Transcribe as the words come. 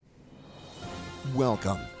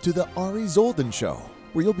Welcome to the Ari Zolden Show,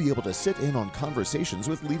 where you'll be able to sit in on conversations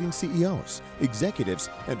with leading CEOs, executives,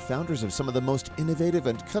 and founders of some of the most innovative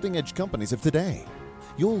and cutting-edge companies of today.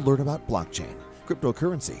 You'll learn about blockchain,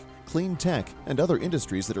 cryptocurrency, clean tech, and other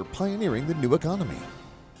industries that are pioneering the new economy.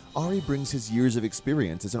 Ari brings his years of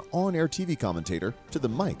experience as an on-air TV commentator to the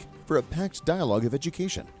mic for a packed dialogue of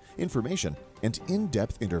education, information, and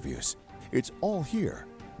in-depth interviews. It's all here,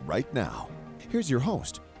 right now. Here's your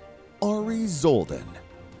host, Ari Zolden.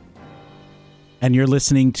 And you're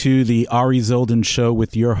listening to the Ari Zolden Show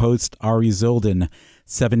with your host, Ari Zolden,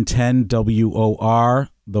 710 WOR,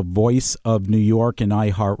 the voice of New York and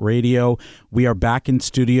iHeartRadio. We are back in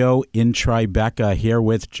studio in Tribeca here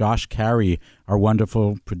with Josh Carey, our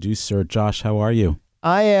wonderful producer. Josh, how are you?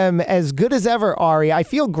 I am as good as ever, Ari. I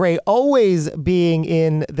feel great always being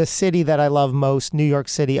in the city that I love most, New York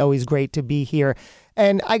City. Always great to be here.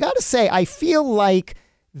 And I got to say, I feel like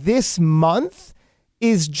this month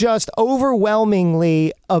is just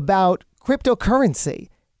overwhelmingly about cryptocurrency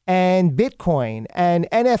and Bitcoin and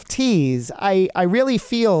NFTs. I really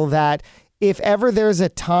feel that if ever there's a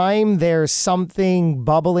time there's something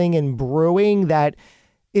bubbling and brewing, that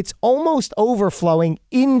it's almost overflowing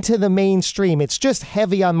into the mainstream. It's just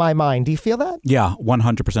heavy on my mind. Do you feel that? Yeah,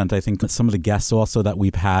 100%. I think that some of the guests also that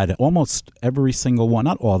we've had, almost every single one,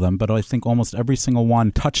 not all of them, but I think almost every single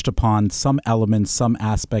one touched upon some element, some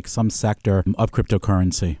aspect, some sector of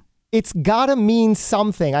cryptocurrency. It's got to mean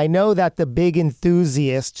something. I know that the big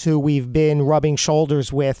enthusiasts who we've been rubbing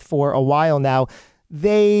shoulders with for a while now,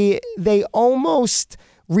 they almost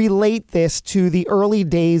relate this to the early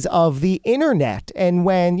days of the internet. And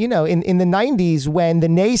when, in the 90s, when the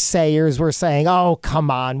naysayers were saying, oh, come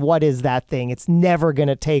on, what is that thing? It's never going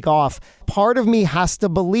to take off. Part of me has to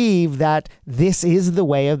believe that this is the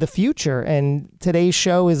way of the future. And today's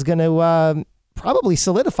show is going to probably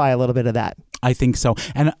solidify a little bit of that. I think so.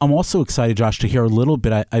 And I'm also excited, Josh, to hear a little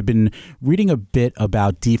bit. I've been reading a bit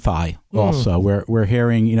about DeFi also. We're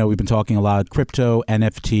hearing, we've been talking a lot crypto,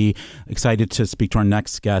 NFT. Excited to speak to our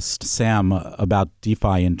next guest, Sam, about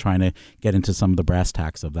DeFi and trying to get into some of the brass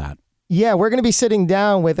tacks of that. Yeah, we're going to be sitting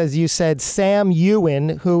down with, as you said, Sam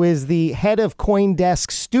Ewen, who is the head of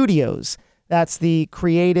CoinDesk Studios. That's the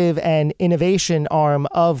creative and innovation arm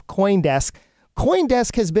of CoinDesk.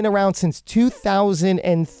 CoinDesk has been around since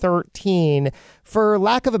 2013. For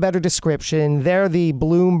lack of a better description, they're the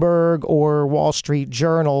Bloomberg or Wall Street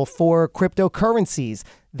Journal for cryptocurrencies.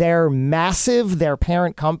 They're massive. Their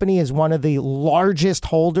parent company is one of the largest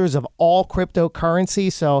holders of all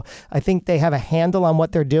cryptocurrency. So I think they have a handle on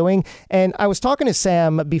what they're doing. And I was talking to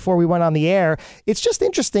Sam before we went on the air. It's just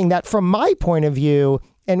interesting that from my point of view,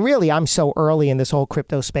 and really, I'm so early in this whole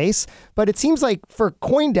crypto space, but it seems like for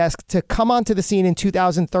CoinDesk to come onto the scene in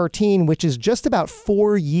 2013, which is just about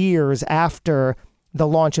 4 years after the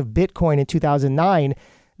launch of Bitcoin in 2009,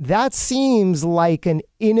 that seems like an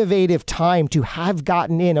innovative time to have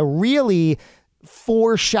gotten in, a really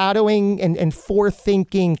foreshadowing and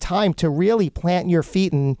forethinking time to really plant your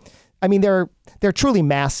feet. And I mean, they're truly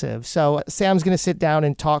massive. So Sam's going to sit down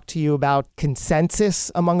and talk to you about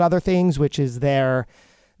Consensus, among other things, which is their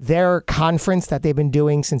conference that they've been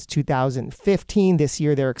doing since 2015. This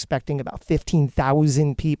year, they're expecting about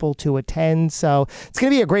 15,000 people to attend. So it's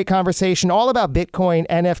going to be a great conversation all about Bitcoin,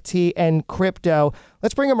 NFT, and crypto.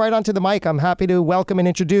 Let's bring him right onto the mic. I'm happy to welcome and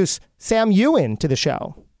introduce Sam Ewen to the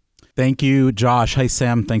show. Thank you, Josh. Hi,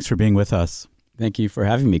 Sam. Thanks for being with us. Thank you for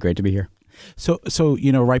having me. Great to be here. So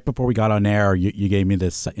right before we got on air, you gave me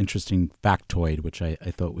this interesting factoid, which I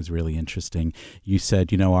thought was really interesting. You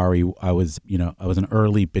said, Ari, I was an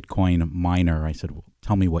early Bitcoin miner. I said, well,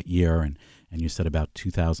 tell me what year, and you said about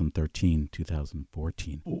 2013,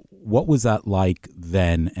 2014. What was that like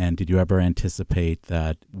then, and did you ever anticipate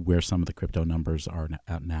that where some of the crypto numbers are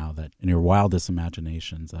at now, that in your wildest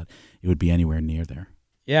imaginations that it would be anywhere near there?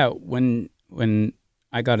 Yeah, when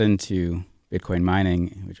I got into Bitcoin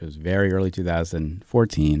mining, which was very early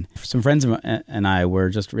 2014, some friends and I were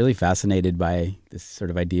just really fascinated by this sort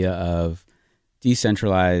of idea of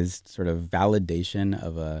decentralized sort of validation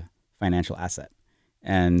of a financial asset.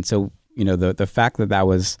 And so, the fact that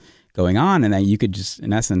was going on and that you could just,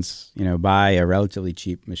 in essence, buy a relatively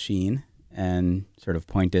cheap machine and sort of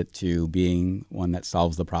point it to being one that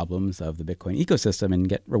solves the problems of the Bitcoin ecosystem and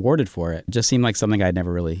get rewarded for it just seemed like something I'd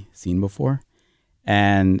never really seen before.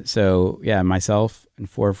 And so, yeah, myself and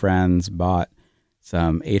 4 friends bought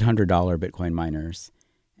some $800 Bitcoin miners.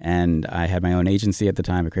 And I had my own agency at the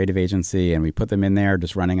time, a creative agency, and we put them in there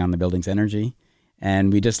just running on the building's energy.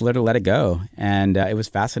 And we just let it go. And it was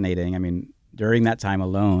fascinating. I mean, during that time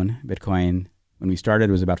alone, Bitcoin, when we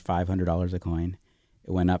started, was about $500 a coin.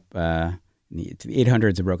 It went up to the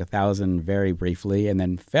 800s, it broke 1,000 very briefly and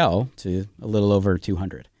then fell to a little over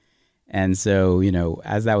 200. And so,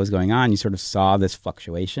 as that was going on, you sort of saw this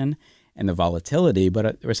fluctuation and the volatility,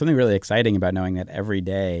 but there was something really exciting about knowing that every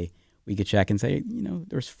day we could check and say,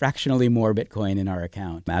 there's fractionally more Bitcoin in our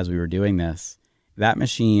account. As we were doing this, that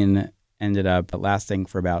machine ended up lasting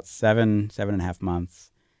for about 7.5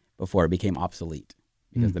 months before it became obsolete,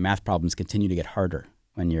 because the math problems continue to get harder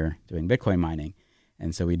when you're doing Bitcoin mining.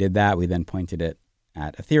 And so we did that. We then pointed it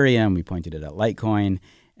at Ethereum. We pointed it at Litecoin.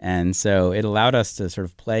 And so it allowed us to sort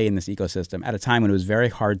of play in this ecosystem at a time when it was very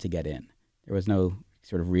hard to get in. There was no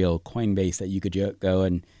sort of real Coinbase that you could go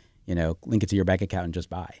and, link it to your bank account and just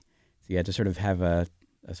buy. So you had to sort of have a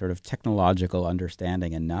sort of technological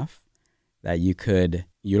understanding enough that you could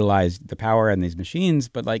utilize the power in these machines,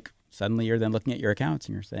 but suddenly you're then looking at your accounts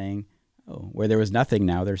and you're saying, oh, where there was nothing,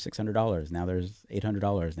 now there's $600, now there's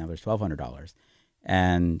 $800, now there's $1,200.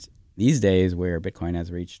 And these days where Bitcoin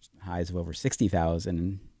has reached highs of over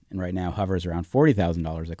 60,000 and right now hovers around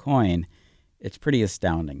 $40,000 a coin, it's pretty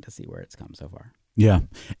astounding to see where it's come so far. Yeah.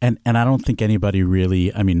 And I don't think anybody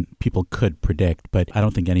really, people could predict, but I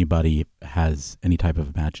don't think anybody has any type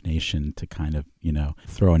of imagination to kind of,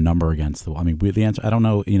 throw a number against the wall. The answer, I don't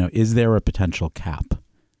know, is there a potential cap?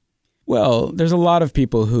 Well, there's a lot of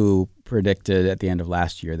people who predicted at the end of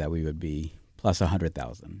last year that we would be plus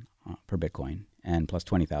 100,000 per Bitcoin and plus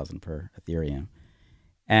 20,000 per Ethereum.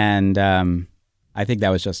 And I think that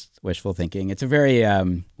was just wishful thinking. It's a very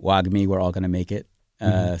WAGMI, we're all going to make it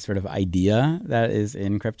sort of idea that is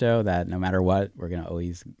in crypto, that no matter what, we're going to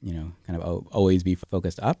always, always be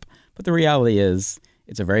focused up. But the reality is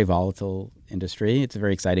it's a very volatile industry. It's a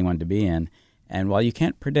very exciting one to be in. And while you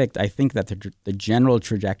can't predict, I think that the general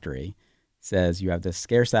trajectory says you have this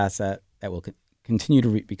scarce asset that will continue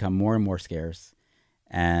to become more and more scarce.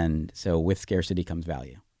 And so with scarcity comes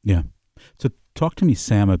value. Yeah. So talk to me,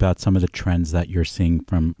 Sam, about some of the trends that you're seeing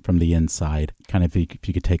from the inside, kind of if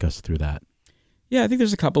you could take us through that. Yeah, I think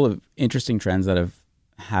there's a couple of interesting trends that have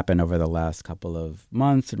happened over the last couple of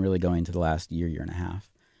months and really going into the last year and a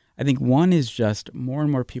half. I think one is just more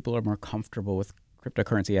and more people are more comfortable with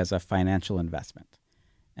cryptocurrency as a financial investment.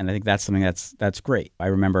 And I think that's something that's great. I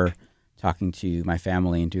remember talking to my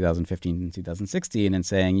family in 2015 and 2016 and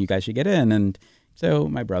saying, you guys should get in. And so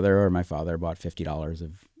my brother or my father bought $50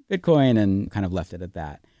 of Bitcoin and kind of left it at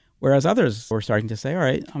that. Whereas others were starting to say, all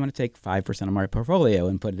right, I'm going to take 5% of my portfolio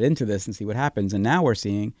and put it into this and see what happens. And now we're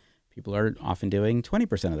seeing people are often doing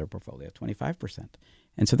 20% of their portfolio, 25%.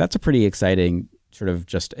 And so that's a pretty exciting sort of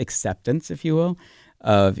just acceptance, if you will,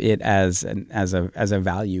 of it as a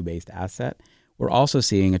value-based asset. We're also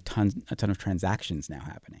seeing a ton of transactions now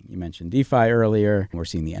happening. You mentioned DeFi earlier. We're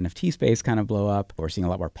seeing the NFT space kind of blow up. We're seeing a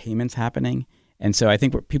lot more payments happening. And so I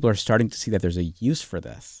think people are starting to see that there's a use for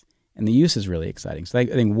this. And the use is really exciting. So I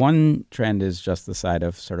think one trend is just the side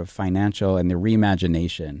of sort of financial and the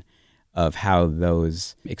reimagination of how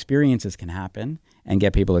those experiences can happen and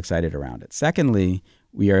get people excited around it. Secondly,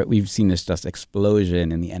 we've seen this just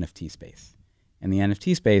explosion in the NFT space. And the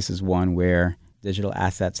NFT space is one where digital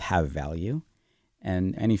assets have value.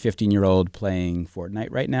 And any 15-year-old playing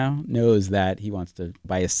Fortnite right now knows that he wants to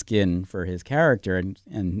buy a skin for his character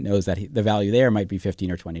and knows that the value there might be $15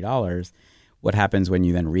 or $20. What happens when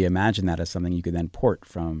you then reimagine that as something you could then port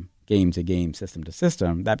from game to game, system to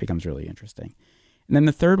system? That becomes really interesting. And then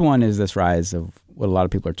the third one is this rise of what a lot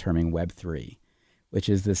of people are terming Web3, which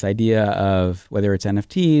is this idea of whether it's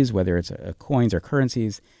NFTs, whether it's coins or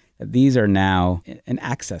currencies, that these are now an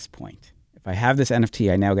access point. If I have this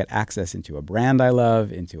NFT, I now get access into a brand I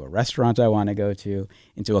love, into a restaurant I want to go to,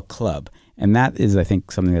 into a club. And that is, I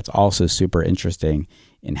think, something that's also super interesting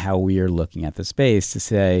in how we are looking at the space to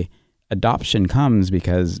say adoption comes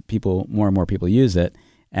because more and more people use it.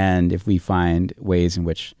 And if we find ways in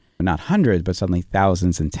which not hundreds, but suddenly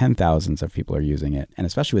thousands and 10,000s of people are using it, and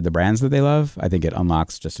especially with the brands that they love, I think it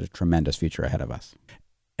unlocks just a tremendous future ahead of us.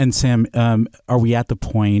 And Sam, are we at the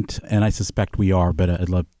point, and I suspect we are, but I'd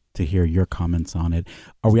love to hear your comments on it.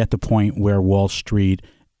 Are we at the point where Wall Street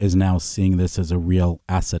is now seeing this as a real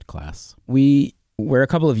asset class? Where a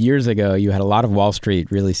couple of years ago, you had a lot of Wall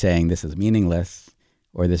Street really saying this is meaningless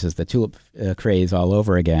or this is the tulip craze all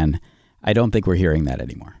over again. I don't think we're hearing that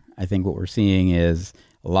anymore. I think what we're seeing is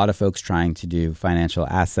a lot of folks trying to do financial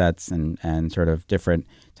assets and sort of different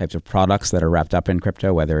types of products that are wrapped up in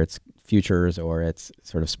crypto, whether it's futures or it's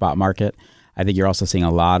sort of spot market. I think you're also seeing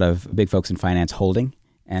a lot of big folks in finance holding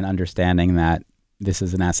and understanding that this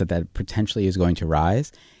is an asset that potentially is going to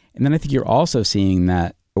rise. And then I think you're also seeing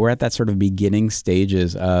that we're at that sort of beginning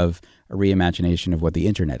stages of a reimagination of what the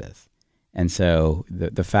internet is. And so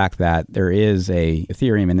the fact that there is a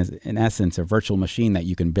Ethereum, in essence, a virtual machine that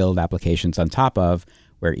you can build applications on top of,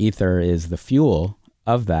 where Ether is the fuel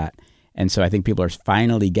of that. And so I think people are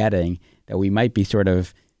finally getting that we might be sort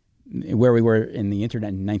of where we were in the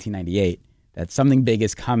internet in 1998, that something big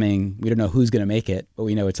is coming. We don't know who's going to make it, but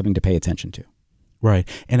we know it's something to pay attention to. Right.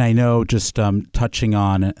 And I know just touching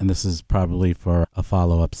on, and this is probably for a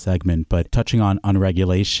follow-up segment, but touching on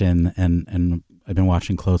regulation, and I've been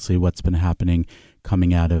watching closely what's been happening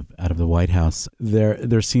coming out of the White House.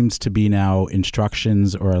 There seems to be now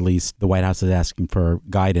instructions, or at least the White House is asking for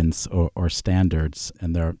guidance or standards,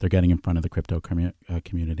 and they're getting in front of the crypto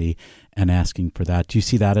community and asking for that. Do you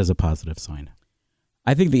see that as a positive sign?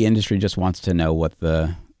 I think the industry just wants to know what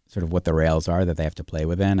the rails are that they have to play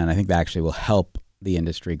within, and I think that actually will help the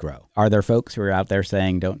industry grow. Are there folks who are out there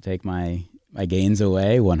saying, don't take my gains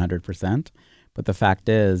away 100%? But the fact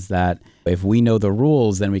is that if we know the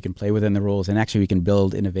rules, then we can play within the rules, and actually we can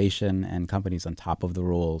build innovation and companies on top of the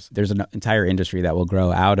rules. There's an entire industry that will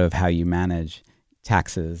grow out of how you manage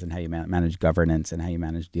taxes and how you manage governance and how you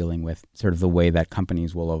manage dealing with sort of the way that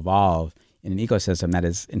companies will evolve in an ecosystem that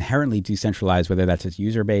is inherently decentralized, whether that's its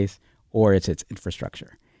user base or it's its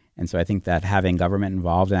infrastructure. And so I think that having government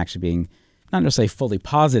involved and actually being not necessarily fully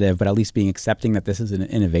positive, but at least being accepting that this is an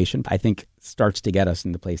innovation, I think starts to get us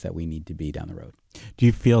in the place that we need to be down the road. Do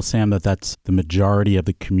you feel, Sam, that that's the majority of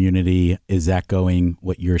the community is echoing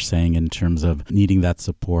what you're saying in terms of needing that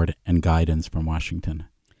support and guidance from Washington?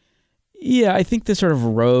 Yeah, I think the sort of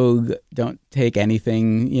rogue, don't take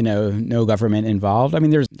anything, no government involved. I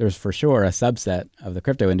mean, there's for sure a subset of the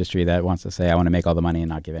crypto industry that wants to say, I want to make all the money and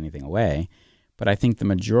not give anything away. But I think the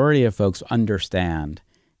majority of folks understand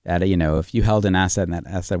that, if you held an asset and that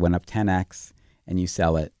asset went up 10x and you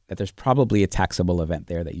sell it, that there's probably a taxable event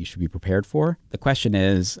there that you should be prepared for. The question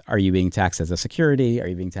is, are you being taxed as a security? Are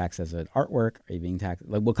you being taxed as an artwork? Are you being taxed,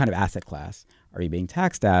 like what kind of asset class are you being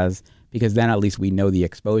taxed as? Because then at least we know the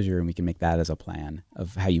exposure and we can make that as a plan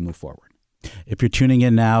of how you move forward. If you're tuning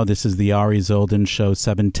in now, this is the Ari Zolden Show,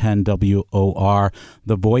 710 WOR,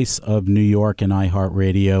 the voice of New York and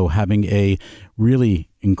iHeartRadio, having a really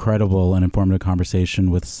incredible and informative conversation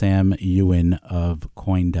with Sam Ewen of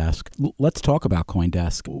CoinDesk. Let's talk about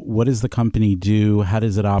CoinDesk. What does the company do? How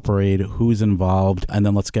does it operate? Who's involved? And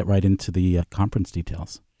then let's get right into the conference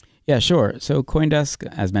details. Yeah, sure. So CoinDesk,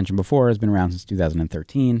 as mentioned before, has been around since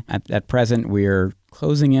 2013. At present, we're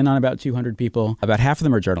closing in on about 200 people. About half of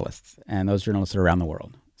them are journalists, and those journalists are around the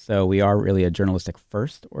world. So we are really a journalistic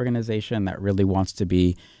first organization that really wants to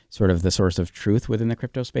be sort of the source of truth within the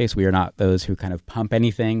crypto space. We are not those who kind of pump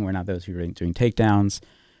anything. We're not those who are doing takedowns.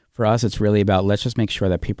 For us, it's really about let's just make sure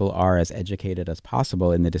that people are as educated as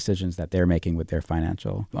possible in the decisions that they're making with their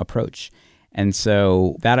financial approach. And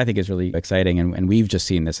so that I think is really exciting. And we've just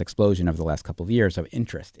seen this explosion over the last couple of years of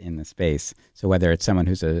interest in the space. So whether it's someone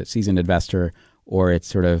who's a seasoned investor or it's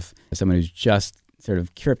sort of someone who's just sort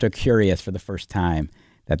of crypto curious for the first time,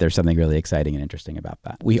 that there's something really exciting and interesting about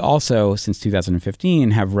that. We also, since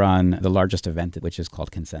 2015, have run the largest event, which is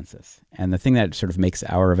called Consensus. And the thing that sort of makes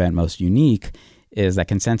our event most unique is that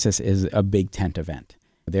Consensus is a big tent event.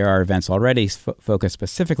 There are events already focused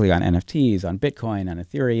specifically on NFTs, on Bitcoin, on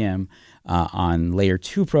Ethereum, on layer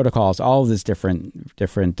 2 protocols, all of these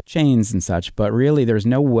different chains and such. But really, there's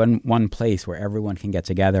no one place where everyone can get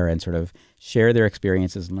together and sort of share their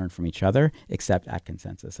experiences and learn from each other, except at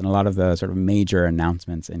Consensus. And a lot of the sort of major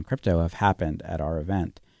announcements in crypto have happened at our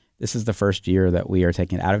event. This is the first year that we are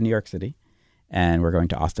taking it out of New York City, and we're going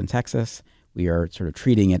to Austin, Texas. We are sort of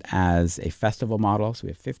treating it as a festival model. So we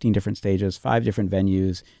have 15 different stages, 5 different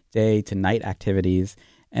venues, day to night activities.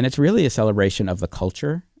 And it's really a celebration of the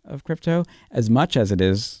culture of crypto as much as it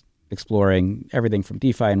is exploring everything from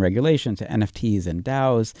DeFi and regulation to NFTs and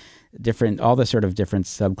DAOs, all the sort of different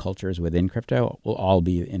subcultures within crypto will all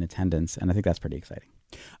be in attendance. And I think that's pretty exciting.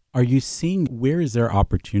 Are you seeing, where is there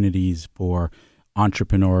opportunities for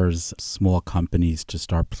entrepreneurs, small companies to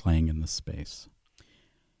start playing in this space?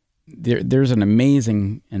 There's an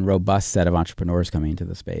amazing and robust set of entrepreneurs coming into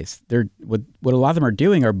the space. What a lot of them are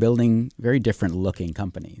doing are building very different looking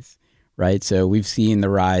companies, right? So we've seen the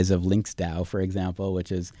rise of LinksDAO, for example, which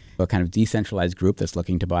is a kind of decentralized group that's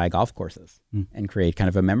looking to buy golf courses and create kind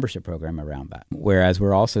of a membership program around that. Whereas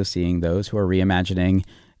we're also seeing those who are reimagining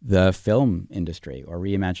the film industry or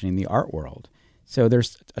reimagining the art world. So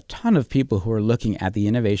there's a ton of people who are looking at the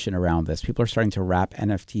innovation around this. People are starting to wrap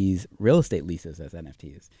NFTs, real estate leases as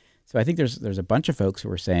NFTs. So I think there's a bunch of folks who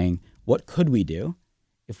are saying, what could we do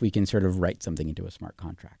if we can sort of write something into a smart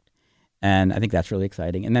contract? And I think that's really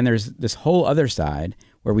exciting. And then there's this whole other side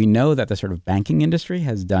where we know that the sort of banking industry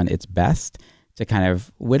has done its best to kind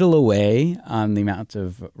of whittle away on the amount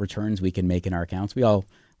of returns we can make in our accounts.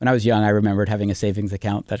 When I was young, I remembered having a savings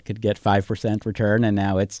account that could get 5% return, and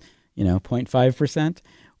now it's 0.5%.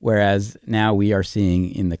 Whereas now we are seeing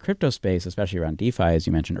in the crypto space, especially around DeFi, as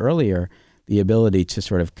you mentioned earlier, the ability to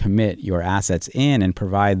sort of commit your assets in and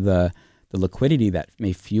provide the liquidity that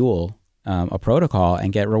may fuel a protocol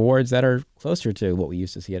and get rewards that are closer to what we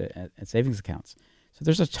used to see at savings accounts. So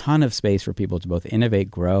there's a ton of space for people to both innovate,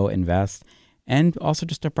 grow, invest, and also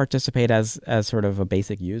just to participate as sort of a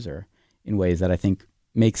basic user in ways that I think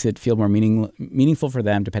makes it feel more meaningful for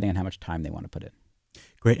them, depending on how much time they want to put in.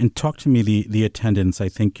 Great. And talk to me the attendance. I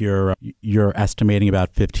think you're estimating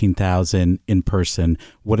about 15,000 in person.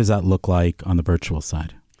 What does that look like on the virtual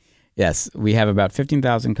side? Yes, we have about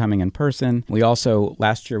 15,000 coming in person. We also,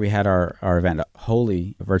 last year, we had our event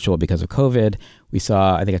wholly virtual because of COVID. We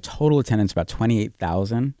saw, I think, a total attendance about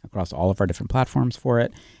 28,000 across all of our different platforms for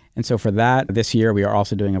it. And so for that, this year, we are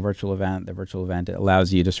also doing a virtual event. The virtual event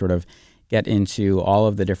allows you to sort of get into all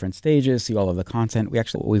of the different stages, see all of the content. We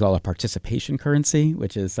actually what we call a participation currency,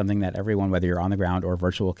 which is something that everyone, whether you're on the ground or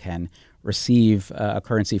virtual, can receive a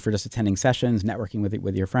currency for just attending sessions, networking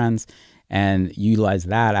with your friends, and utilize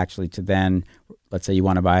that actually to then, let's say you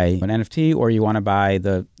want to buy an NFT or you want to buy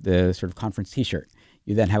the sort of conference t-shirt.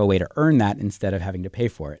 You then have a way to earn that instead of having to pay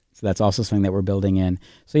for it. So that's also something that we're building in.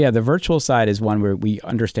 So yeah, the virtual side is one where we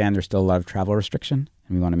understand there's still a lot of travel restriction,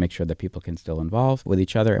 and we want to make sure that people can still involve with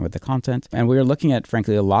each other and with the content. And we're looking at,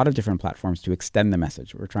 frankly, a lot of different platforms to extend the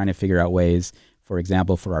message. We're trying to figure out ways, for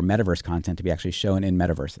example, for our metaverse content to be actually shown in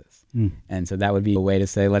metaverses. And so that would be a way to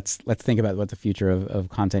say, let's think about what the future of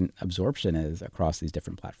content absorption is across these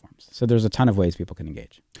different platforms. So there's a ton of ways people can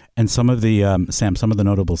engage. And some of the, Sam, some of the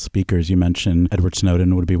notable speakers you mentioned, Edward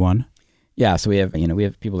Snowden would be one. Yeah, so we have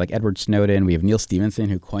people like Edward Snowden. We have Neil Stephenson,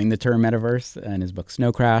 who coined the term metaverse in his book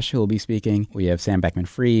Snow Crash, who will be speaking. We have Sam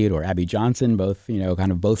Beckman-Fried or Abby Johnson, both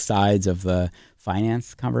kind of both sides of the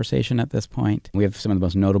finance conversation at this point. We have some of the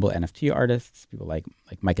most notable NFT artists, people like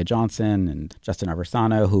Micah Johnson and Justin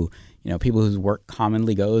Aversano, who people whose work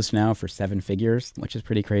commonly goes now for 7 figures, which is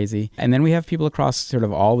pretty crazy. And then we have people across sort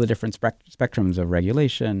of all the different spectrums of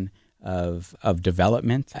regulation, of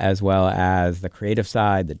development, as well as the creative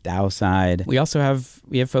side, the DAO side. We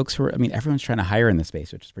have folks who everyone's trying to hire in the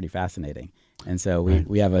space, which is pretty fascinating. And so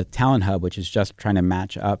we have a talent hub, which is just trying to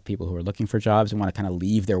match up people who are looking for jobs and want to kind of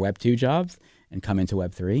leave their Web 2 jobs and come into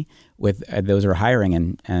Web 3 with those who are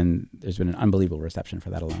hiring. And there's been an unbelievable reception for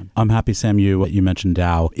that alone. I'm happy, Sam, you mentioned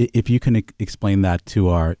DAO. If you can explain that to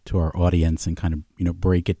our audience and kind of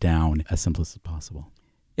break it down as simple as possible.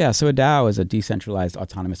 Yeah, so a DAO is a decentralized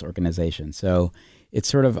autonomous organization. So it's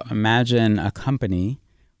sort of, imagine a company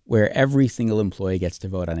where every single employee gets to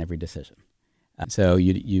vote on every decision. So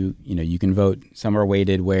you can vote. Some are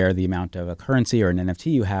weighted where the amount of a currency or an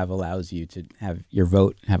NFT you have allows you to have your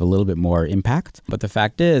vote have a little bit more impact. But the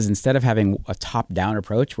fact is, instead of having a top-down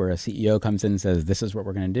approach where a CEO comes in and says, this is what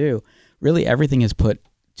we're going to do, really everything is put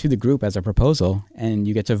to the group as a proposal, and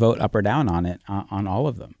you get to vote up or down on it, on all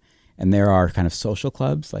of them. And there are kind of social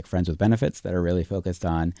clubs like Friends with Benefits that are really focused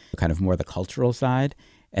on kind of more the cultural side.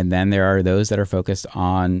 And then there are those that are focused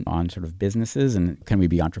on sort of businesses and can we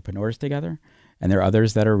be entrepreneurs together? And there are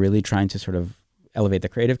others that are really trying to sort of elevate the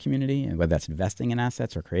creative community, and whether that's investing in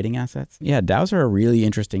assets or creating assets. Yeah, DAOs are a really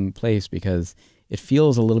interesting place because it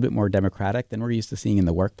feels a little bit more democratic than we're used to seeing in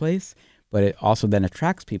the workplace, but it also then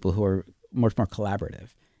attracts people who are much more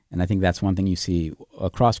collaborative. And I think that's one thing you see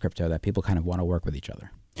across crypto, that people kind of want to work with each other.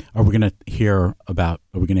 Are we going to hear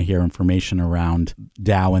information around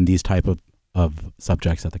DAO and these type of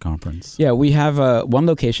subjects at the conference? Yeah, we have one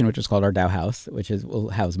location, which is called our DAO House, which will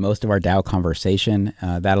house most of our DAO conversation.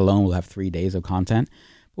 That alone will have 3 days of content.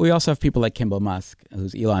 But we also have people like Kimball Musk,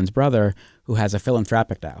 who's Elon's brother, who has a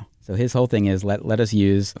philanthropic DAO. So his whole thing is let us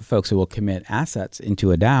use folks who will commit assets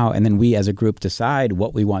into a DAO, and then we as a group decide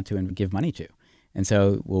what we want to give money to. And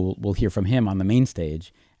so we'll hear from him on the main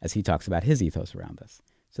stage as he talks about his ethos around this.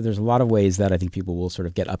 So there's a lot of ways that I think people will sort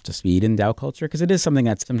of get up to speed in DAO culture, because it is something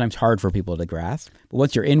that's sometimes hard for people to grasp. But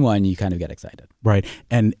once you're in one, you kind of get excited. Right.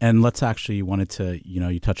 And let's actually, you wanted to,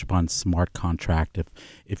 you touch upon smart contract.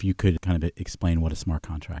 If you could kind of explain what a smart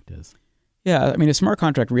contract is. Yeah, I mean, a smart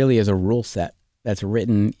contract really is a rule set that's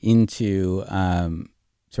written into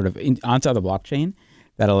onto the blockchain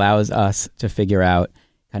that allows us to figure out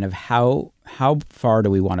kind of how far do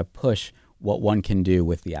we want to push what one can do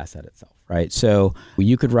with the asset itself, right? So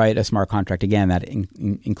you could write a smart contract, again, that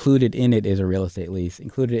included in it is a real estate lease,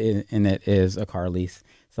 included in it is a car lease,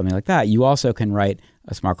 something like that. You also can write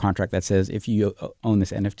a smart contract that says if you own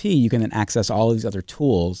this NFT, you can then access all of these other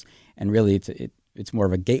tools, and really it's more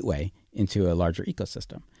of a gateway into a larger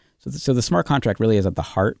ecosystem. So the smart contract really is at the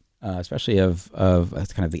heart, especially of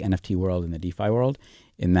kind of the NFT world and the DeFi world,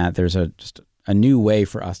 in that there's just a new way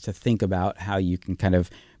for us to think about how you can kind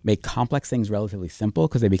of make complex things relatively simple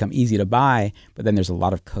because they become easy to buy, but then there's a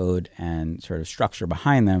lot of code and sort of structure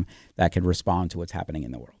behind them that can respond to what's happening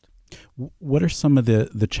in the world. What are some of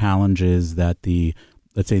the challenges that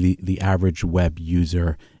let's say the average web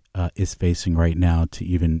user is facing right now to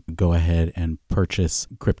even go ahead and purchase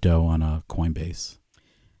crypto on a Coinbase?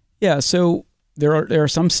 Yeah, so there are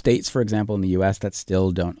some states, for example, in the U.S. that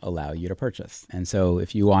still don't allow you to purchase. And so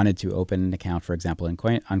if you wanted to open an account, for example, on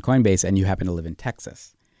Coinbase, and you happen to live in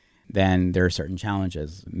Texas, then there are certain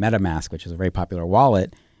challenges. MetaMask, which is a very popular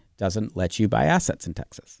wallet, doesn't let you buy assets in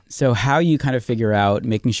Texas. So how you kind of figure out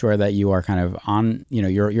making sure that you are kind of on,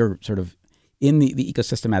 you're sort of in the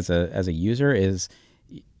ecosystem as a user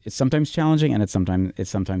it's sometimes challenging and it's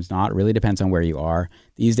sometimes not. It really depends on where you are.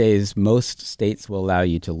 These days, most states will allow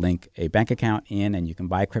you to link a bank account in and you can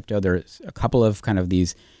buy crypto. There's a couple of kind of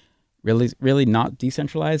these really not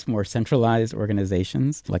decentralized, more centralized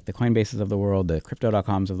organizations like the Coinbases of the world, the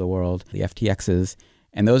Crypto.coms of the world, the FTXs.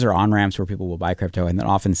 And those are on-ramps where people will buy crypto and then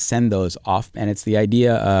often send those off. And it's the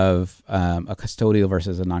idea of a custodial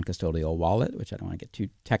versus a non-custodial wallet, which I don't want to get too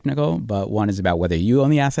technical, but one is about whether you own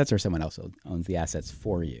the assets or someone else owns the assets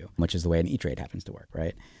for you, which is the way an E-Trade happens to work,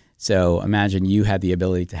 right? So imagine you had the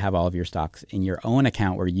ability to have all of your stocks in your own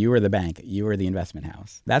account where you are the bank, you are the investment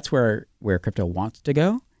house. That's where crypto wants to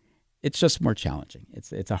go. It's just more challenging.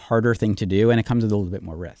 It's a harder thing to do and it comes with a little bit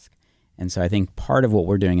more risk. And so I think part of what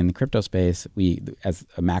we're doing in the crypto space, we as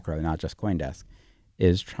a macro, not just CoinDesk,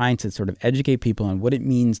 is trying to sort of educate people on what it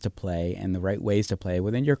means to play and the right ways to play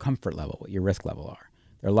within your comfort level, what your risk level are.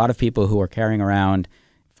 There are a lot of people who are carrying around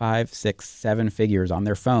 5, 6, 7 figures on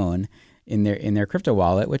their phone in their crypto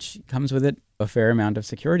wallet, which comes with it a fair amount of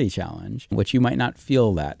security challenge, which you might not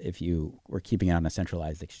feel that if you were keeping it on a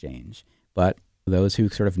centralized exchange. But those who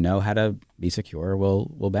sort of know how to be secure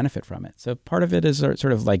will benefit from it. So part of it is sort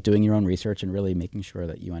of like doing your own research and really making sure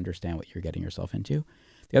that you understand what you're getting yourself into.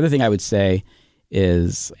 The other thing I would say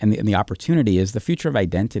is, and the opportunity is, the future of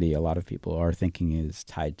identity, a lot of people are thinking is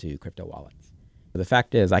tied to crypto wallets. But the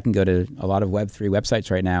fact is, I can go to a lot of Web3 websites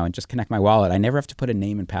right now and just connect my wallet. I never have to put a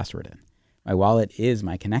name and password in. My wallet is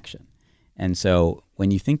my connection. And so when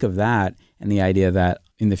you think of that and the idea that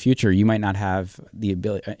in the future you might not have the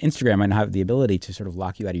ability, Instagram might not have the ability to sort of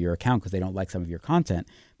lock you out of your account because they don't like some of your content.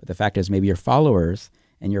 But the fact is maybe your followers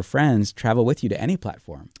and your friends travel with you to any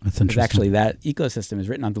platform. That's interesting. Because actually that ecosystem is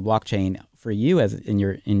written on the blockchain for you as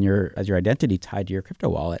your identity tied to your crypto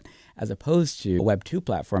wallet, as opposed to a Web2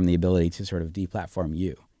 platform, the ability to sort of deplatform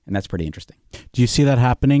you. And that's pretty interesting. Do you see that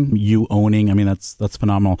happening? You owning, I mean, that's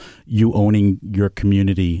phenomenal. You owning your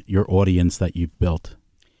community, your audience that you've built.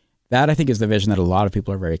 That, I think, is the vision that a lot of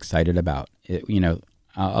people are very excited about.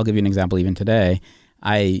 I'll give you an example. Even today,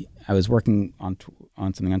 I was working on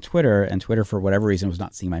something on Twitter, and Twitter, for whatever reason, was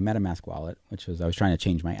not seeing my MetaMask wallet, I was trying to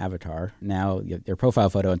change my avatar. Now, their profile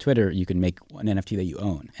photo on Twitter, you can make an NFT that you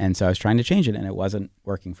own. And so I was trying to change it, and it wasn't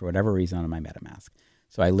working for whatever reason on my MetaMask.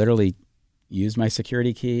 So I literally used my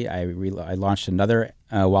security key. I launched another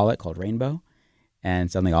wallet called Rainbow, and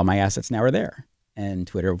suddenly all my assets now are there. And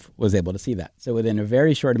Twitter was able to see that. So within a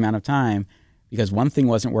very short amount of time, because one thing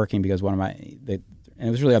wasn't working, because and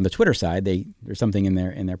it was really on the Twitter side, there's something in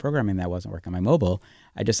their programming that wasn't working on my mobile.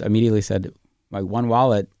 I just immediately said, my one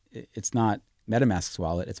wallet, it's not MetaMask's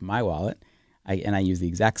wallet, it's my wallet. I use the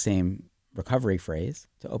exact same recovery phrase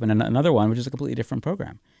to open another one, which is a completely different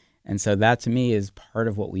program. And so that, to me, is part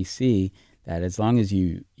of what we see, that as long as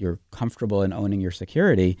you're comfortable in owning your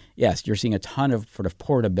security, yes, you're seeing a ton of sort of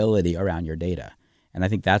portability around your data. And I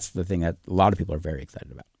think that's the thing that a lot of people are very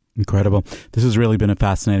excited about. Incredible. This has really been a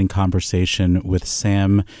fascinating conversation with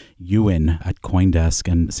Sam Ewen at CoinDesk.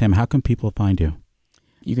 And Sam, how can people find you?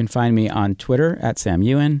 You can find me on Twitter at Sam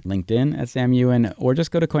Ewen, LinkedIn at Sam Ewen, or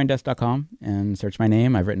just go to CoinDesk.com and search my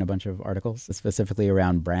name. I've written a bunch of articles specifically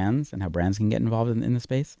around brands and how brands can get involved in the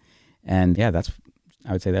space. And yeah,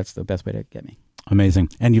 I would say that's the best way to get me. Amazing.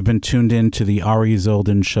 And you've been tuned in to the Ari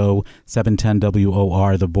Zoldan Show, 710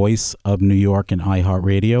 WOR, the voice of New York and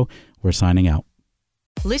iHeartRadio. We're signing out.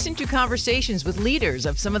 Listen to conversations with leaders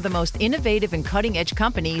of some of the most innovative and cutting-edge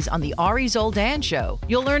companies on the Ari Zoldan Show.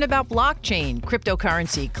 You'll learn about blockchain,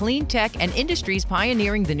 cryptocurrency, clean tech, and industries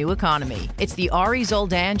pioneering the new economy. It's the Ari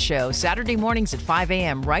Zoldan Show, Saturday mornings at 5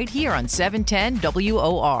 a.m. right here on 710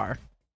 WOR.